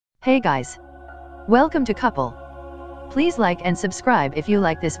Hey guys! Welcome to Couple. Please like and subscribe if you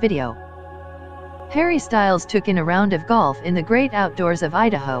like this video. Harry Styles took in a round of golf in the great outdoors of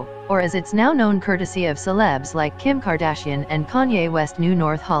Idaho, or as it's now known courtesy of celebs like Kim Kardashian and Kanye West, New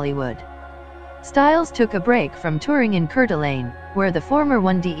North Hollywood. Styles took a break from touring in Coeur d'Alene, where the former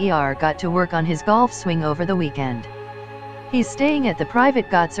 1DER got to work on his golf swing over the weekend. He's staying at the private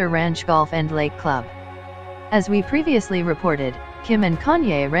Gotzer Ranch Golf and Lake Club. As we previously reported, Kim and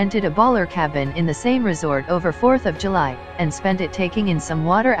Kanye rented a baller cabin in the same resort over 4th of July, and spent it taking in some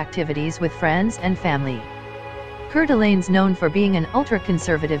water activities with friends and family. Coeur d'Alene's known for being an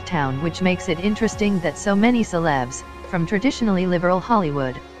ultra-conservative town, which makes it interesting that so many celebs, from traditionally liberal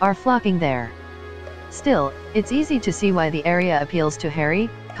Hollywood, are flocking there. Still, it's easy to see why the area appeals to Harry,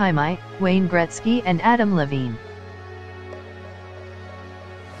 Kanye, Wayne Gretzky and Adam Levine.